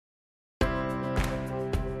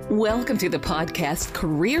Welcome to the podcast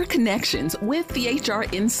Career Connections with the HR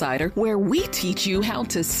Insider, where we teach you how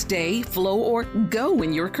to stay, flow, or go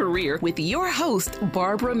in your career with your host,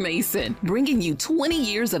 Barbara Mason, bringing you 20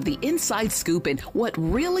 years of the inside scoop and what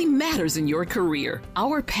really matters in your career.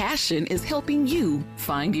 Our passion is helping you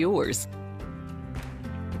find yours.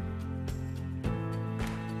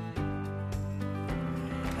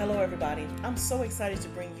 Hello, everybody. I'm so excited to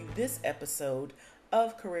bring you this episode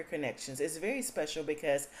of Career Connections. It's very special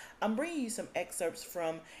because I'm bringing you some excerpts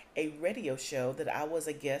from a radio show that I was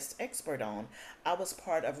a guest expert on. I was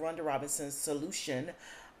part of Ronda Robinson's Solution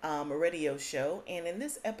radio show, and in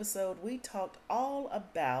this episode we talked all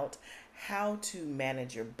about how to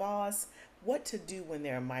manage your boss, what to do when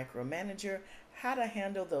they're a micromanager, how to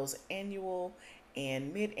handle those annual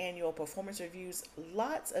and mid-annual performance reviews.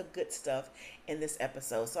 Lots of good stuff in this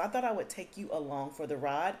episode. So I thought I would take you along for the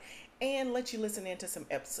ride and let you listen into some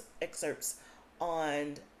excerpts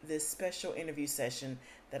on this special interview session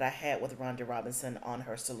that I had with Ronda Robinson on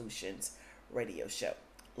her Solutions radio show.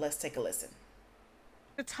 Let's take a listen.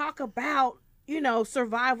 To talk about,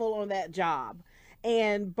 survival on that job.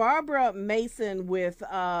 And Barbara Mason with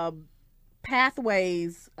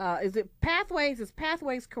Pathways, is it Pathways? It's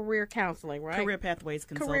Pathways Career Counseling, right? Career Pathways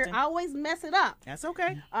Consulting. I always mess it up. That's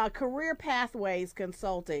okay. Career Pathways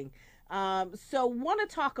Consulting. So want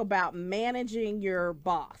to talk about managing your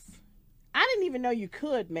boss. I didn't even know you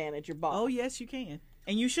could manage your boss. Oh, yes, you can.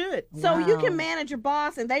 And you should. So you can manage your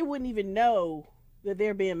boss and they wouldn't even know that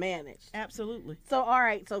they're being managed. Absolutely. So, all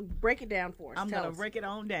right. So break it down for us. I'm going to break it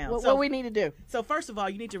on down. What we need to do. So first of all,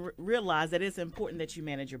 you need to realize that it's important that you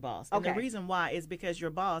manage your boss. And the reason why is because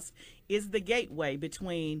your boss is the gateway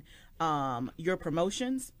between your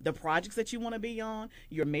promotions, the projects that you want to be on,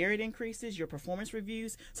 your merit increases, your performance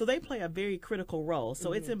reviews. So they play a very critical role.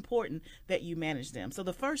 So it's important that you manage them. So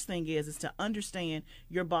the first thing is to understand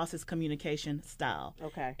your boss's communication style.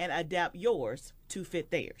 Okay. And adapt yours to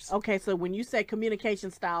fit theirs. Okay, so when you say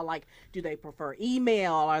communication style, like, do they prefer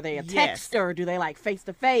email? Are they a texter? Do they like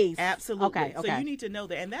face-to-face? Absolutely. Okay. So you need to know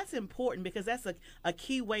that. And that's important because that's a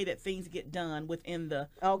key way that things get done within the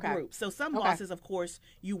group. So some bosses, of course,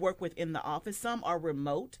 you work with in the office. Some are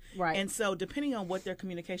remote. Right. And so depending on what their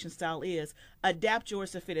communication style is, adapt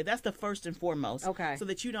yours to fit it. That's the first and foremost. Okay. So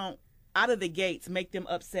that you don't, out of the gates, make them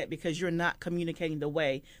upset because you're not communicating the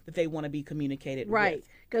way that they want to be communicated with.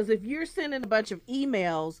 Because if you're sending a bunch of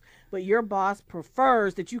emails, but your boss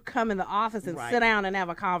prefers that you come in the office and sit down and have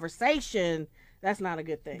a conversation, that's not a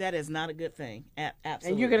good thing. That is not a good thing. Absolutely.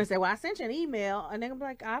 And you're going to say, well, I sent you an email. And they're going to be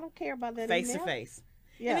like, I don't care about that face email. To face.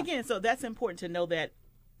 Yeah. And again, so that's important to know that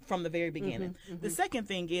from the very beginning. The second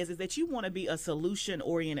thing is that you want to be a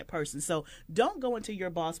solution-oriented person. So don't go into your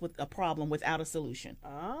boss with a problem without a solution.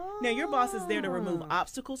 Oh. Now, your boss is there to remove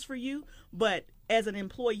obstacles for you, but as an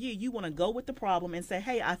employee, you want to go with the problem and say,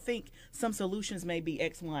 hey, I think some solutions may be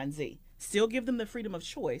X, Y, and Z. Still give them the freedom of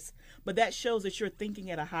choice, but that shows that you're thinking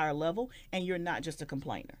at a higher level and you're not just a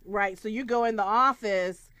complainer. Right. So you go in the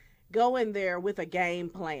office, go in there with a game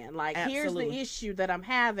plan. Like, here's the issue that I'm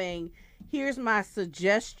having. Here's my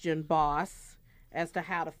suggestion, boss, as to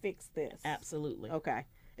how to fix this. Absolutely. Okay.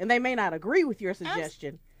 And they may not agree with your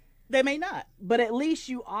suggestion. They may not. But at least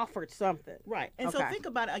you offered something. Right. And so think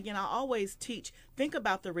about it. Again, I always think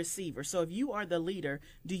about the receiver. So if you are the leader,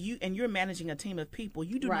 and you're managing a team of people,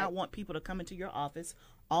 you do not want people to come into your office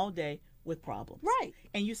all day with problems. Right.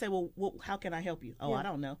 And you say, well, how can I help you? Oh, I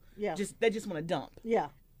don't know. Yeah. They just want to dump. Yeah.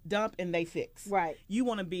 Dump and they fix. Right. You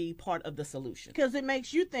want to be part of the solution. Because it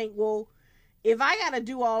makes you think, well, if I got to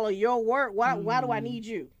do all of your work, why do I need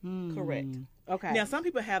you? Correct. Okay. Now, some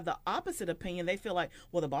people have the opposite opinion. They feel like,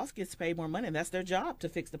 well, the boss gets paid more money and that's their job to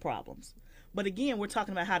fix the problems. But again, we're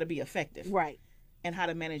talking about how to be effective. Right. And how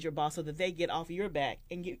to manage your boss so that they get off your back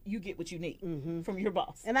and you get what you need from your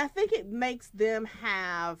boss. And I think it makes them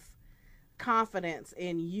have confidence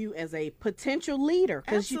in you as a potential leader.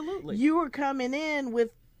 Absolutely. You are coming in with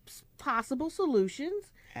possible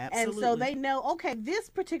solutions. Absolutely. And so they know, okay, this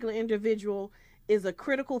particular individual is a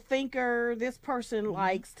critical thinker. This person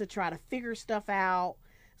likes to try to figure stuff out.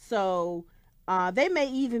 So they may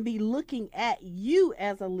even be looking at you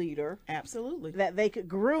as a leader. Absolutely. That they could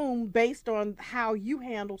groom based on how you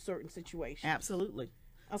handle certain situations. Absolutely.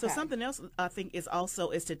 Okay. So something else I think is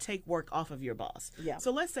to take work off of your boss. Yeah.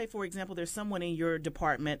 So let's say, for example, there's someone in your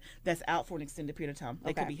department that's out for an extended period of time.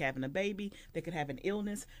 They could be having a baby. They could have an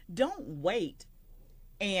illness. Don't wait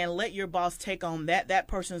and let your boss take on that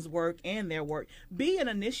person's work and their work. Be an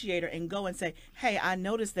initiator and go and say, hey, I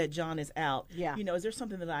noticed that John is out. Yeah. Is there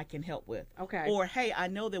something that I can help with? Okay. Or, hey, I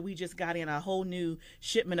know that we just got in a whole new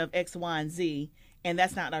shipment of X, Y, and Z, and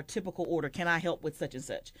that's not our typical order. Can I help with such and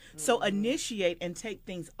such? So initiate and take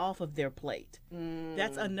things off of their plate.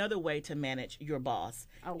 That's another way to manage your boss.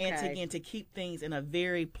 And to keep things in a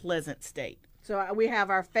very pleasant state. So we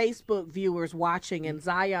have our Facebook viewers watching, and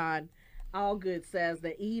Zion Allgood says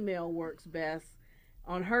that email works best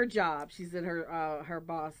on her job. She said her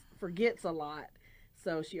boss forgets a lot,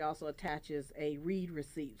 so she also attaches a read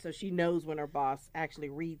receipt, so she knows when her boss actually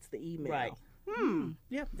reads the email. Right.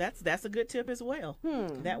 Yeah, that's a good tip as well.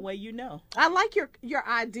 That way you know. I like your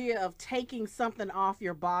idea of taking something off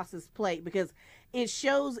your boss's plate, because it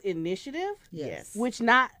shows initiative. Yes. Which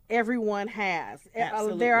not everyone has.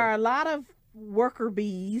 Absolutely. There are a lot of worker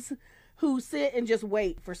bees who sit and just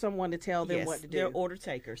wait for someone to tell them what to do. They're order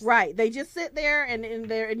takers. Right. They just sit there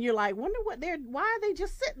and you're like, why are they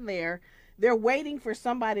just sitting there? They're waiting for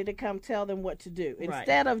somebody to come tell them what to do.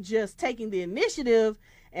 Instead of just taking the initiative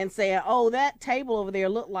and saying, oh, that table over there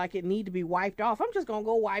looked like it need to be wiped off. I'm just going to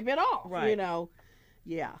go wipe it off. Right. You know?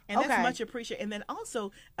 Yeah. And that's much appreciated. And then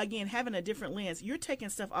also, again, having a different lens, you're taking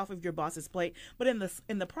stuff off of your boss's plate, but in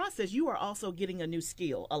the process, you are also getting a new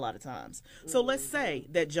skill a lot of times. So let's say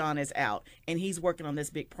that John is out and he's working on this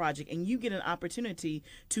big project, and you get an opportunity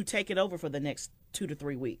to take it over for the next 2 to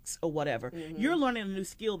 3 weeks or whatever. You're learning a new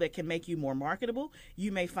skill that can make you more marketable.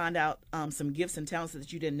 You may find out some gifts and talents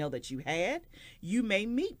that you didn't know that you had. You may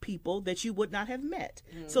meet people that you would not have met.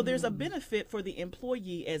 So there's a benefit for the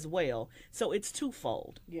employee as well. So it's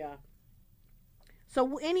twofold. Yeah.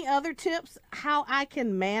 So any other tips how I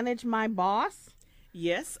can manage my boss?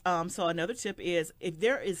 Yes. So another tip is, if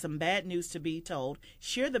there is some bad news to be told,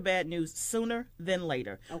 share the bad news sooner than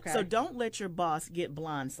later. Okay. So don't let your boss get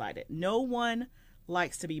blindsided. No one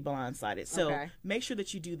likes to be blindsided. So make sure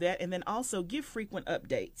that you do that. And then also give frequent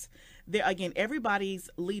updates. There, again, everybody's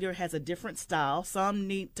leader has a different style. Some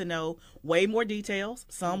need to know way more details.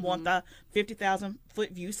 Some want the 50,000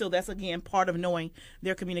 foot view. So that's, again, part of knowing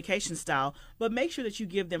their communication style. But make sure that you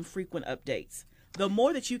give them frequent updates. The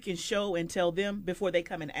more that you can show and tell them before they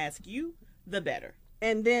come and ask you, the better.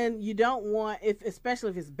 And then you don't want,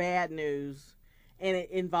 especially if it's bad news and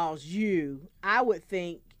it involves you, I would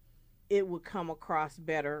think it would come across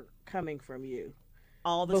better coming from you.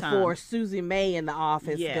 All the time. Before Susie May in the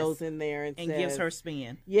office goes in there and says, gives her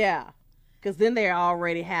spin. Yeah. Because then they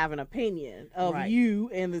already have an opinion of you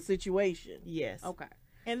and the situation. Yes. Okay.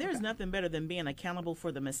 And there's nothing better than being accountable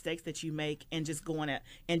for the mistakes that you make, and just going at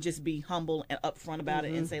and just be humble and upfront about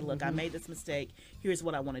it and say, look, I made this mistake. Here's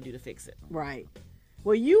what I want to do to fix it. Right.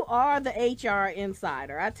 Well, you are the HR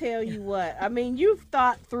insider. I tell you what. I mean, you've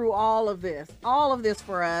thought through all of this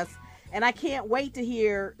for us. And I can't wait to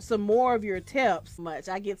hear some more of your tips.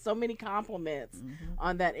 I get so many compliments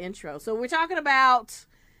on that intro. So we're talking about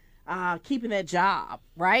keeping that job,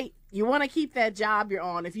 right? You want to keep that job you're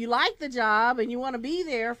on. If you like the job and you want to be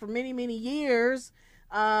there for many, many years,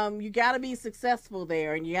 you got to be successful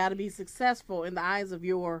there, and you got to be successful in the eyes of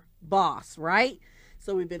your boss, right?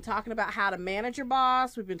 So we've been talking about how to manage your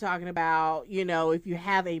boss. We've been talking about, if you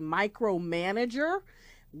have a micromanager,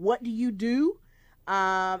 what do you do?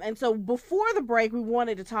 And so before the break, we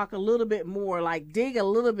wanted to talk a little bit more, dig a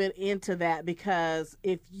little bit into that, because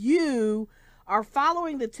if you are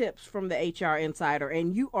following the tips from the HR Insider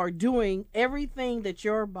and you are doing everything that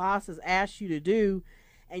your boss has asked you to do,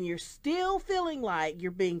 and you're still feeling like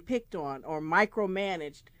you're being picked on or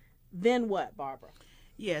micromanaged, then what, Barbara?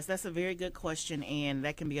 Yes, that's a very good question, and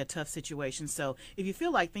that can be a tough situation. So if you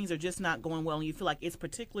feel like things are just not going well and you feel like it's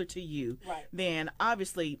particular to you, then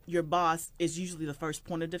obviously your boss is usually the first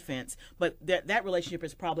point of defense, but that relationship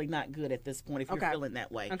is probably not good at this point if you're feeling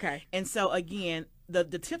that way. Okay. And so, again, the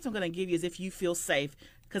tips I'm going to give you is, if you feel safe,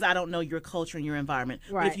 because I don't know your culture and your environment.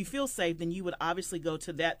 Right. But if you feel safe, then you would obviously go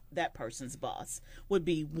to that person's boss, would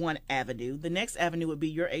be one avenue. The next avenue would be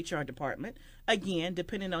your HR department. Again,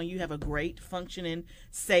 depending on you have a great, functioning,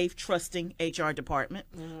 safe, trusting HR department.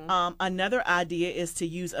 Another idea is to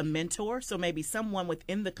use a mentor. So maybe someone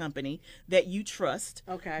within the company that you trust,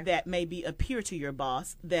 that maybe a peer to your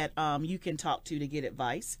boss, that you can talk to get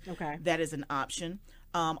advice. Okay. That is an option.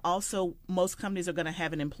 Also, most companies are going to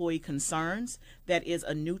have an employee concerns that is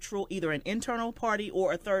a neutral, either an internal party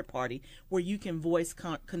or a third party, where you can voice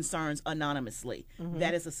concerns anonymously.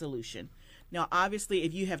 That is a solution. Now, obviously,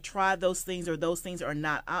 if you have tried those things or those things are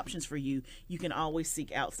not options for you, you can always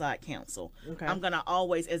seek outside counsel. Okay. I'm going to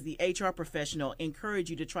always, as the HR professional, encourage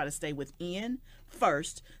you to try to stay within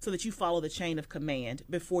first, so that you follow the chain of command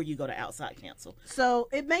before you go to outside counsel. So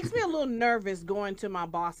it makes me a little nervous going to my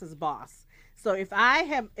boss's boss. So if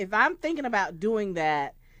I'm thinking about doing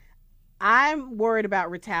that, I'm worried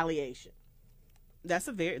about retaliation. That's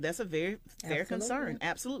a very fair concern.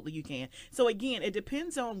 Absolutely, you can. So again, it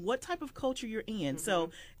depends on what type of culture you're in.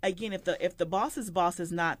 So again, if the boss's boss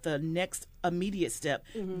is not the next immediate step,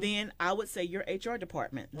 then I would say your HR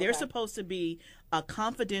department. They're supposed to be a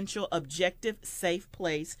confidential, objective, safe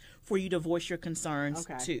place for you to voice your concerns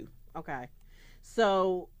to. Okay.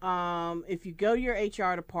 So if you go to your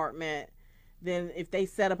HR department, then if they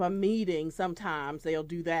set up a meeting, sometimes they'll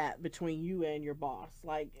do that between you and your boss,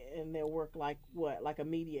 and they'll work like a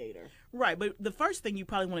mediator. Right, but the first thing you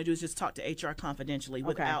probably want to do is just talk to HR confidentially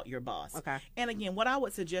without your boss. Okay. And again, what I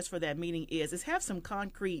would suggest for that meeting is have some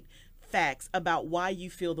concrete facts about why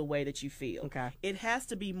you feel the way that you feel. Okay. It has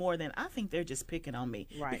to be more than, I think they're just picking on me.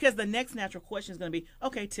 Right. Because the next natural question is going to be,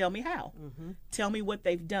 okay, tell me how. Tell me what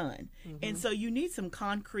they've done. And so you need some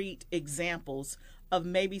concrete examples of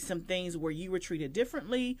maybe some things where you were treated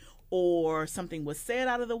differently or something was said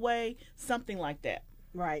out of the way, something like that.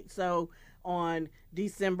 Right. So on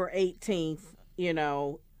December 18th,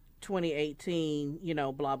 2018,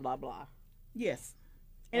 blah, blah, blah. Yes.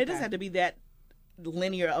 And it doesn't have to be that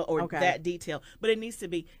linear or that detail, but it needs to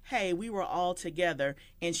be, hey, we were all together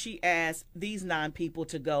and she asked these 9 people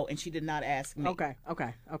to go and she did not ask me. Okay.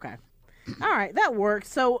 All right, that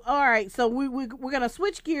works. So, all right, so we're going to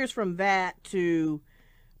switch gears from that to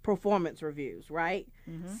performance reviews, right?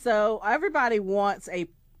 So everybody wants a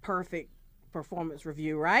perfect performance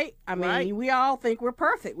review, right? I mean, we all think we're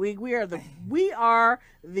perfect. We are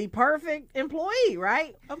the perfect employee,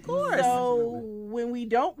 right? Of course. So when we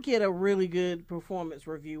don't get a really good performance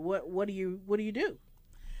review, what do you do?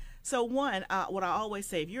 So one, what I always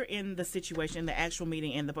say, if you're in the situation, the actual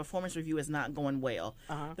meeting, and the performance review is not going well,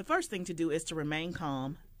 the first thing to do is to remain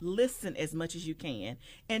calm, listen as much as you can,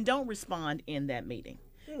 and don't respond in that meeting.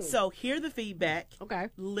 So hear the feedback,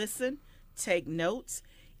 listen, take notes.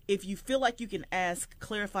 If you feel like you can ask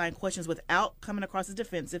clarifying questions without coming across as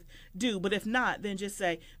defensive, do. But if not, then just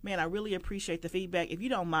say, man, I really appreciate the feedback. If you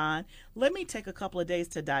don't mind, let me take a couple of days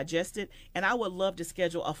to digest it. And I would love to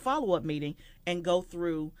schedule a follow-up meeting and go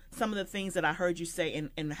through some of the things that I heard you say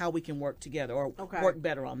and how we can work together or work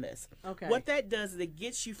better on this. Okay. What that does is it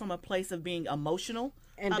gets you from a place of being emotional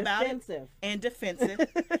and about defensive.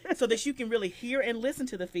 So that you can really hear and listen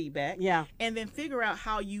to the feedback. Yeah. And then figure out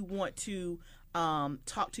how you want to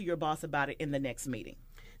talk to your boss about it in the next meeting.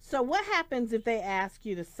 So what happens if they ask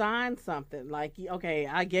you to sign something like, okay,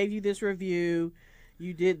 I gave you this review,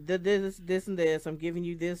 you did this and this, I'm giving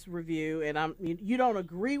you this review, and you don't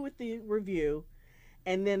agree with the review,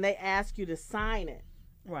 and then they ask you to sign it.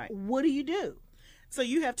 Right. What do you do? So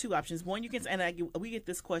you have two options. One, you can, and we get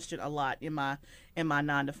this question a lot in my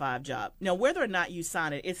 9-to-5 job. Now, whether or not you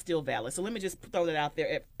sign it, it's still valid. So let me just throw that out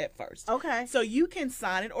there at first. Okay. So you can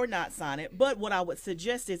sign it or not sign it. But what I would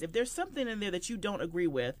suggest is if there's something in there that you don't agree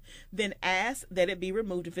with, then ask that it be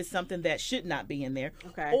removed if it's something that should not be in there.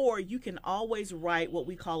 Okay. Or you can always write what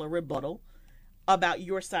we call a rebuttal about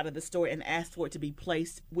your side of the story and ask for it to be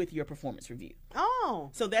placed with your performance review.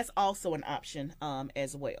 Oh. So that's also an option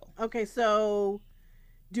as well. Okay, so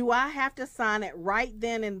do I have to sign it right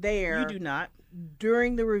then and there? You do not.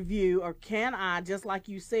 During the review, or can I, just like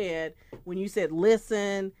you said, when you said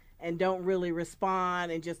listen and don't really respond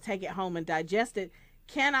and just take it home and digest it,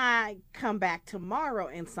 can I come back tomorrow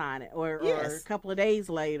and sign it, or a couple of days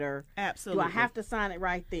later? Absolutely. Do I have to sign it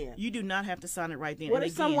right then? You do not have to sign it right then. What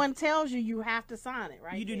if someone tells you have to sign it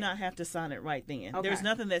right then? You do not have to sign it right then. Okay. There's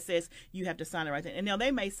nothing that says you have to sign it right then. And now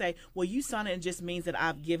they may say, well, you sign it and it just means that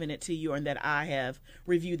I've given it to you and that I have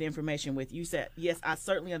reviewed the information with you. You said, yes, I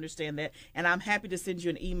certainly understand that. And I'm happy to send you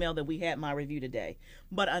an email that we had my review today.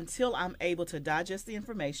 But until I'm able to digest the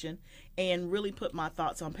information and really put my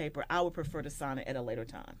thoughts on paper, I would prefer to sign it at a later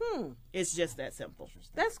time. It's just that simple.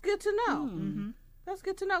 That's good to know. That's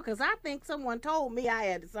good to know, because I think someone told me I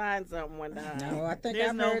had to sign something one time. No, I think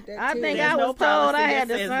I've heard that too. I think I was told I had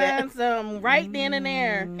to sign something right then and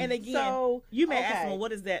there. And again, so, you may ask them, well,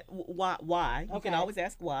 what is that? Why? You can always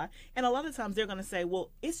ask why. And a lot of times they're going to say, well,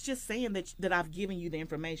 it's just saying that I've given you the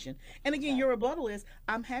information. And again, your rebuttal is,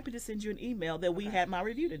 I'm happy to send you an email that we had my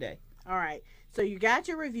review today. All right. So you got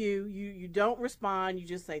your review. You don't respond. You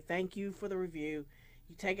just say, thank you for the review.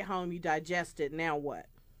 You take it home. You digest it. Now what?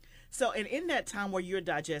 So, and in that time where you're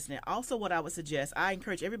digesting it, also what I would suggest, I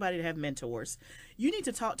encourage everybody to have mentors. You need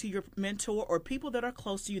to talk to your mentor or people that are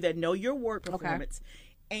close to you that know your work performance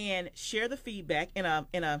and share the feedback in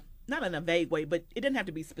a not in a vague way, but it doesn't have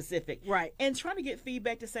to be specific. Right. And try to get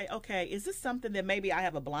feedback to say, okay, is this something that maybe I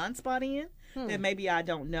have a blind spot in that maybe I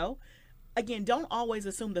don't know? Again, don't always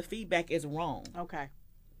assume the feedback is wrong. Okay.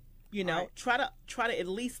 You know, try to at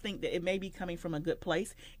least think that it may be coming from a good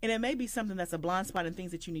place, and it may be something that's a blind spot and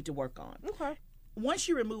things that you need to work on. Okay. once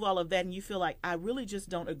you remove all of that and you feel like I really just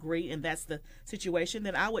don't agree and that's the situation,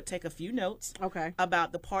 then I would take a few notes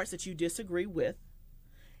about the parts that you disagree with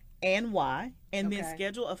and why, and then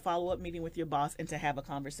schedule a follow-up meeting with your boss and to have a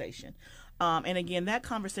conversation. And again, that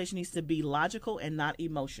conversation needs to be logical and not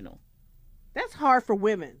emotional. That's hard for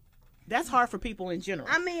women. That's hard for people in general.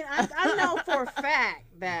 I mean, I know for a fact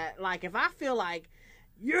that, like, if I feel like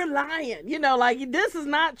you're lying, you know, like, this is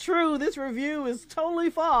not true, this review is totally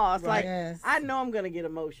false, like, I know I'm going to get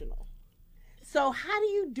emotional. So how do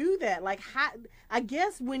you do that? Like, I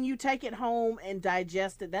guess when you take it home and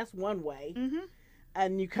digest it, that's one way.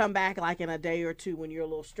 And you come back, like, in a day or two when you're a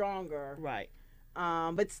little stronger. Right.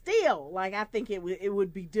 But still, like, I think it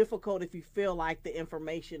would be difficult if you feel like the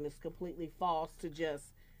information is completely false to just...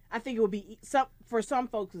 I think it would be for some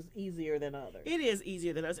folks it's easier than others. It is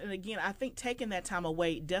easier than others. And again, I think taking that time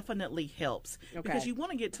away definitely helps because you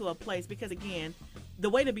want to get to a place, because again, the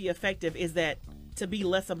way to be effective is that to be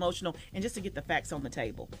less emotional and just to get the facts on the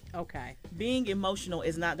table. Okay. Being emotional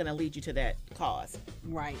is not going to lead you to that cause.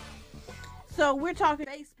 Right. So we're talking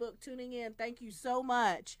Facebook, tuning in. Thank you so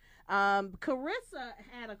much. Carissa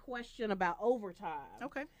had a question about overtime.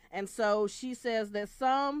 Okay. And so she says that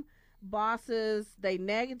some bosses, they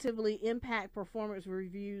negatively impact performance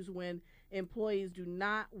reviews when employees do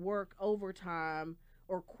not work overtime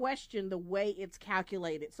or question the way it's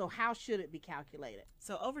calculated. So how should it be calculated?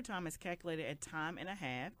 So overtime is calculated at time and a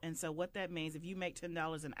half. And so what that means, if you make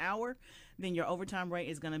 $10 an hour, then your overtime rate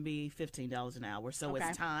is going to be $15 an hour. So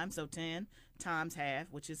it's time. So 10 times half,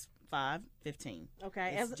 which is 5, 15.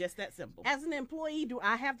 Okay. It's just that simple. As an employee, do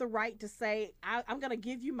I have the right to say, I'm going to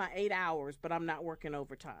give you my 8 hours, but I'm not working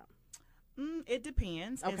overtime? It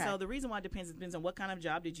depends. And so the reason why it depends on what kind of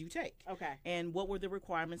job did you take. And what were the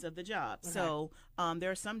requirements of the job. So there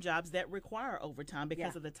are some jobs that require overtime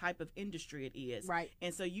because of the type of industry it is. Right.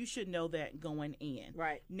 And so you should know that going in.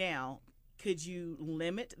 Right. Now, could you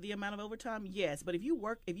limit the amount of overtime? Yes. But if you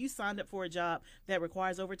signed up for a job that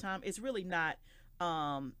requires overtime, it's really not,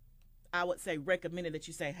 I would say, recommended that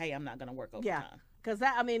you say, hey, I'm not going to work overtime. Yeah. Because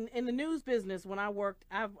I mean, in the news business, when I worked,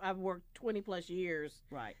 I've worked 20 plus years.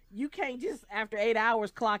 Right. You can't just after 8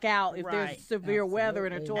 hours clock out if there's severe weather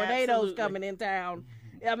and a tornado's coming in town.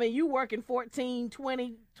 I mean, you working 14,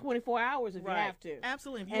 20, 24 hours if you have to.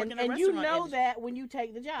 Absolutely. If you work in a and you restaurant know that when you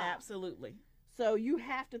take the job. Absolutely. So you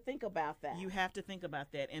have to think about that. You have to think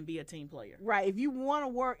about that and be a team player. Right. If you want to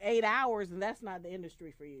work 8 hours, and that's not the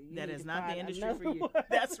industry for you. That is not the industry for you.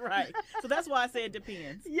 That's right. So that's why I say it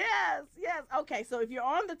depends. Yes. Okay. So if you're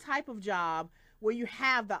on the type of job where you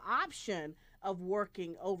have the option of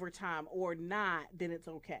working overtime or not, then it's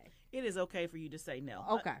okay. It is okay for you to say no.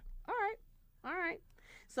 Okay. All right.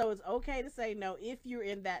 So it's okay to say no if you're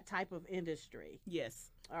in that type of industry. Yes.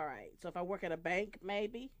 All right. So if I work at a bank,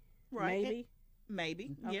 maybe. Right.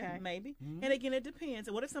 Maybe. Okay. Yeah, maybe. And again, it depends.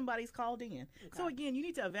 What if somebody's called in? So again, you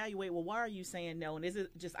need to evaluate, well, why are you saying no? And is it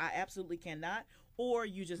just I absolutely cannot, or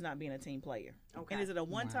you just not being a team player? Okay. And is it a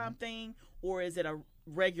one-time thing, or is it a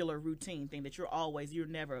regular routine thing that you're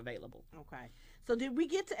never available? Okay. So did we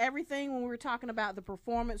get to everything when we were talking about the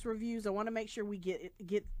performance reviews? I want to make sure we get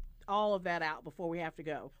all of that out before we have to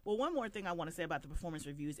go. Well, one more thing I want to say about the performance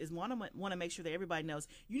reviews is want to make sure that everybody knows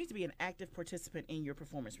you need to be an active participant in your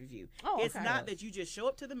performance review. It's not that you just show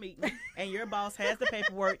up to the meeting and your boss has the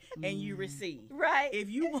paperwork and you receive. Right.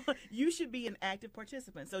 If you want, you should be an active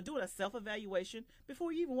participant. So doing a self-evaluation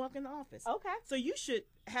before you even walk in the office. Okay. So you should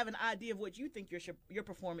have an idea of what you think your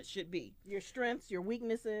performance should be. Your strengths, your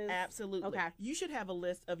weaknesses. Absolutely. Okay. You should have a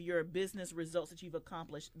list of your business results that you've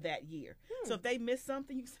accomplished that year. So if they miss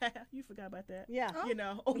something, you say, you forgot about that. Yeah. You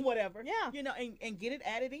know, or whatever. Yeah. You know, and get it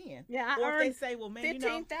added in. Yeah. Or if they say, well, man,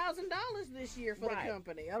 $15,000 this year for the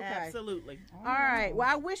company. Okay. Absolutely. All right. Well,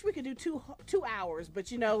 I wish we could do two hours,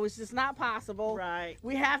 but it's just not possible. Right.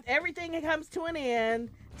 We have everything that comes to an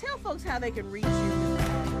end. Tell folks how they can reach you.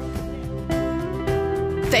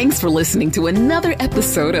 Thanks for listening to another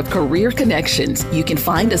episode of Career Connections. You can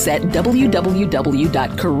find us at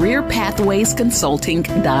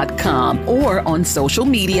www.careerpathwaysconsulting.com or on social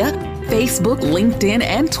media, Facebook, LinkedIn,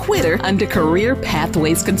 and Twitter under Career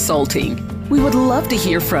Pathways Consulting. We would love to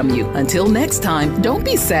hear from you. Until next time, don't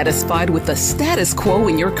be satisfied with the status quo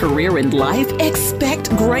in your career and life. Expect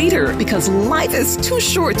greater because life is too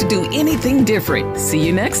short to do anything different. See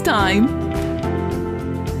you next time.